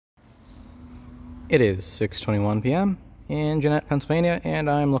It is 6:21 p.m. in Jeanette, Pennsylvania, and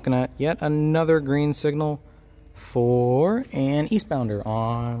I'm looking at yet another green signal for an eastbounder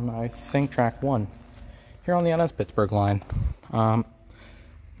on, I think, track 1 here on the NS-Pittsburgh line. Now,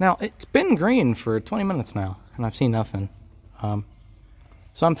 it's been green for 20 minutes now, and I've seen nothing. So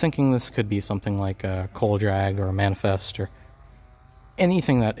I'm thinking this could be something like a coal drag or a manifest or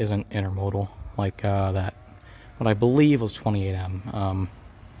anything that isn't intermodal, like that, what I believe was 28M.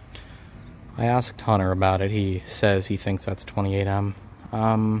 I asked Hunter about it. He says he thinks that's 28M.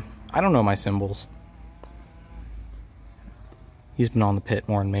 I don't know my symbols. He's been on the pit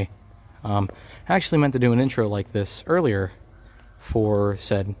more than me. I actually meant to do an intro like this earlier for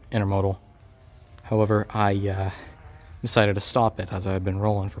said intermodal. However, I decided to stop it as I had been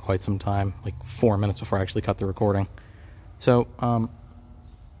rolling for quite some time, like 4 minutes before I actually cut the recording. So, I'm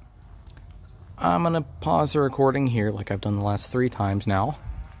going to pause the recording here like I've done the last 3 times now.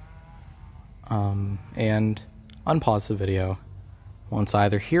 And unpause the video once I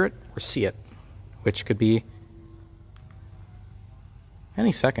either hear it or see it, which could be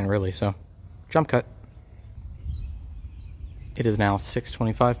any second really. So jump cut. It is now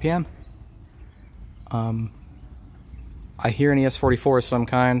 6:25 p.m. I hear an ES44 of some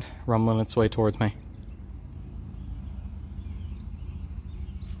kind rumbling its way towards me.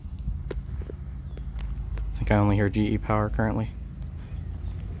 I think I only hear GE power currently.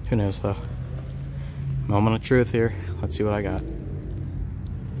 Who knows though? Moment of truth here. Let's see what I got.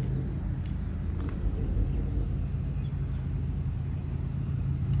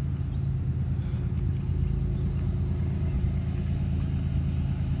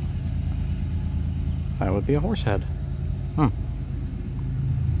 That would be a horse head. And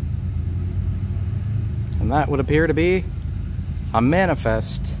that would appear to be a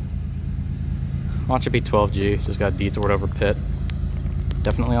manifest. Watch it be 12G. Just got detoured over pit.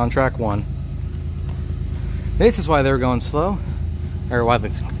 Definitely on track 1. This is why they were going slow, or why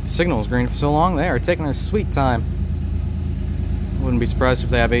the signal was green for so long. They are taking their sweet time. Wouldn't be surprised if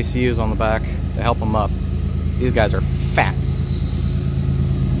they have ACUs on the back to help them up. These guys are fat.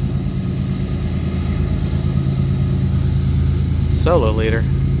 Solo leader.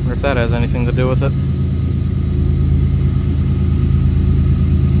 Wonder if that has anything to do with it.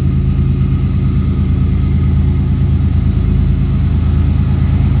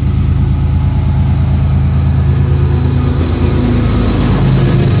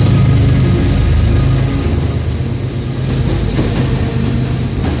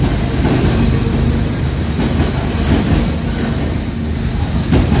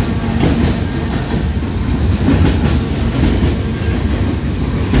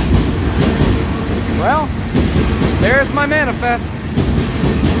 Well, there's my manifest.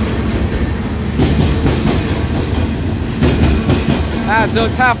 Ah, so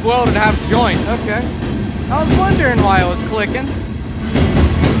it's half welded, half joint. Okay. I was wondering why it was clicking.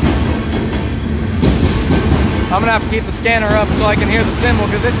 I'm gonna have to keep the scanner up so I can hear the symbol,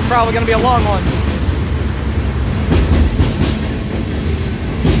 because this is probably gonna be a long one.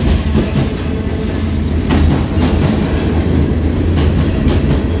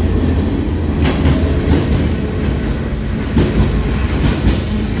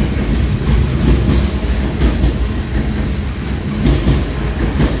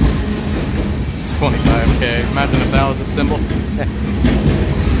 $25K. Imagine if that was a symbol.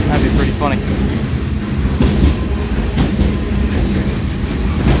 That'd be pretty funny.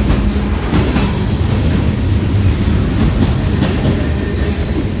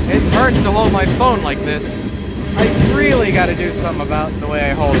 It hurts to hold my phone like this. I really got to do something about the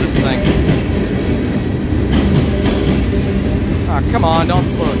way I hold this thing. Oh, come on, don't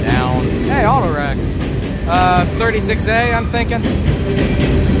slow it down. Hey, Autorex. 36A, I'm thinking.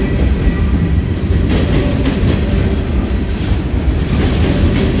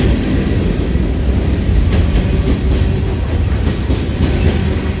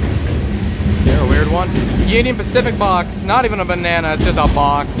 One. Union Pacific box, not even a banana, it's just a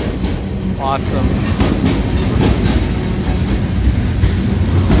box. Awesome.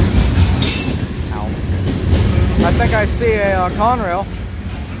 Ow. I think I see a Conrail.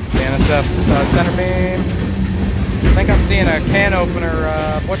 The NSF center beam. I think I'm seeing a can opener,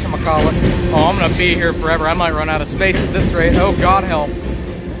 whatchamacallit. Oh, I'm gonna be here forever. I might run out of space at this rate. Oh, God help.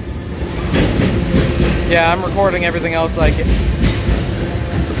 Yeah, I'm recording everything else like it.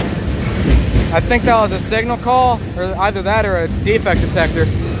 I think that was a signal call, or either that or a defect detector.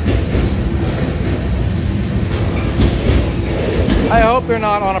 I hope they're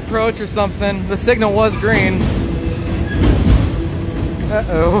not on approach or something. The signal was green.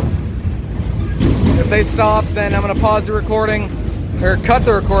 Uh-oh. If they stop, then I'm going to pause the recording, or cut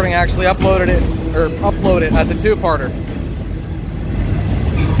the recording actually, upload it as a two-parter.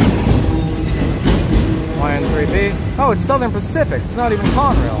 YN3B. Oh, it's Southern Pacific. It's not even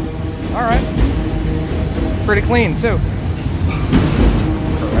Conrail. All right. Pretty clean too.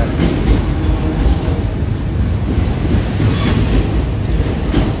 Correct.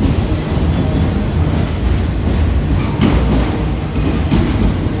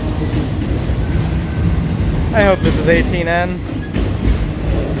 I hope this is 18N.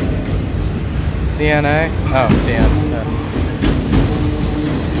 CNA. Oh, CN.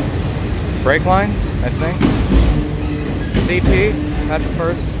 Brake lines, I think. CP, that's a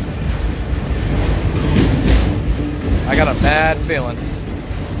first. I got a bad feeling.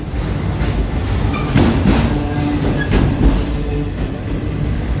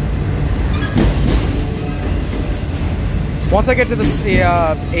 Once I get to this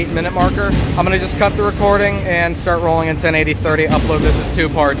 8-minute marker, I'm gonna just cut the recording and start rolling in 1080/30, upload this as two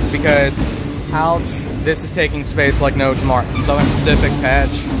parts because, ouch, this is taking space like no tomorrow. Southern Pacific patch.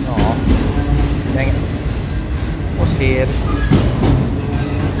 Aw. Dang it. What's head?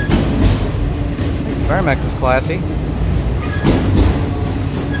 This Varimex is classy.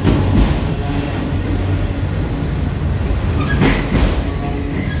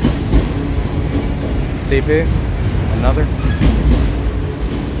 CP. Another.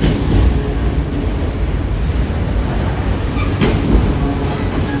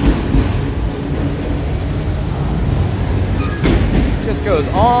 Just goes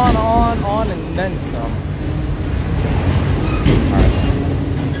on, and then some. Alright.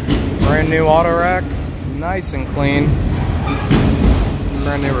 Brand new auto rack. Nice and clean.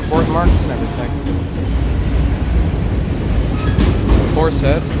 Brand new report marks and everything. Horse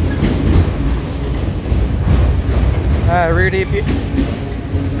head. Rear DP.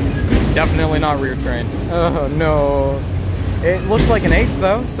 Definitely not rear train. Oh no. It looks like an ace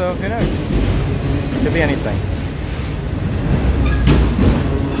though, so who knows? Could be anything.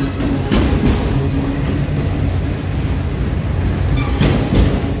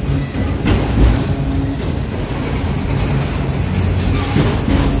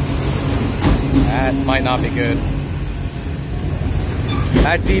 That might not be good.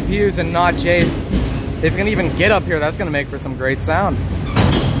 That DPU's and not J. If you can even get up here, that's going to make for some great sound.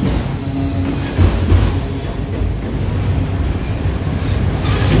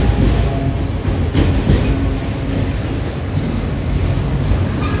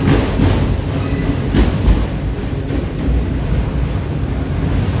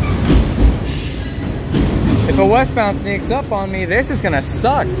 If a westbound sneaks up on me, this is going to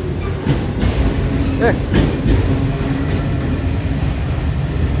suck.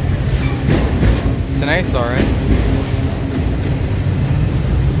 It's an ace, alright.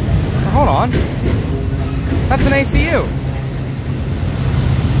 Hold on. That's an ACU.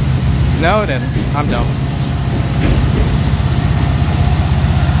 No, it didn't. I'm dumb.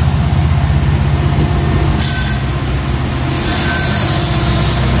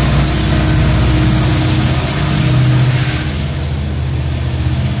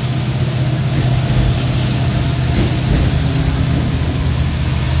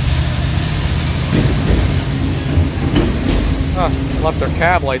 Left their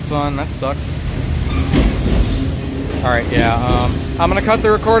cab lights on, that sucks. Alright, yeah, I'm gonna cut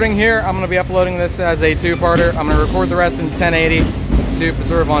the recording here. I'm gonna be uploading this as a two-parter. I'm gonna record the rest in 1080 to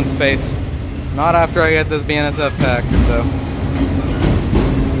preserve on space. Not after I get this BNSF pack, though.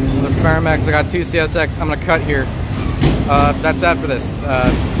 The Varimex, I got 2 CSX. I'm gonna cut here. That's that for this.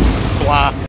 Blah.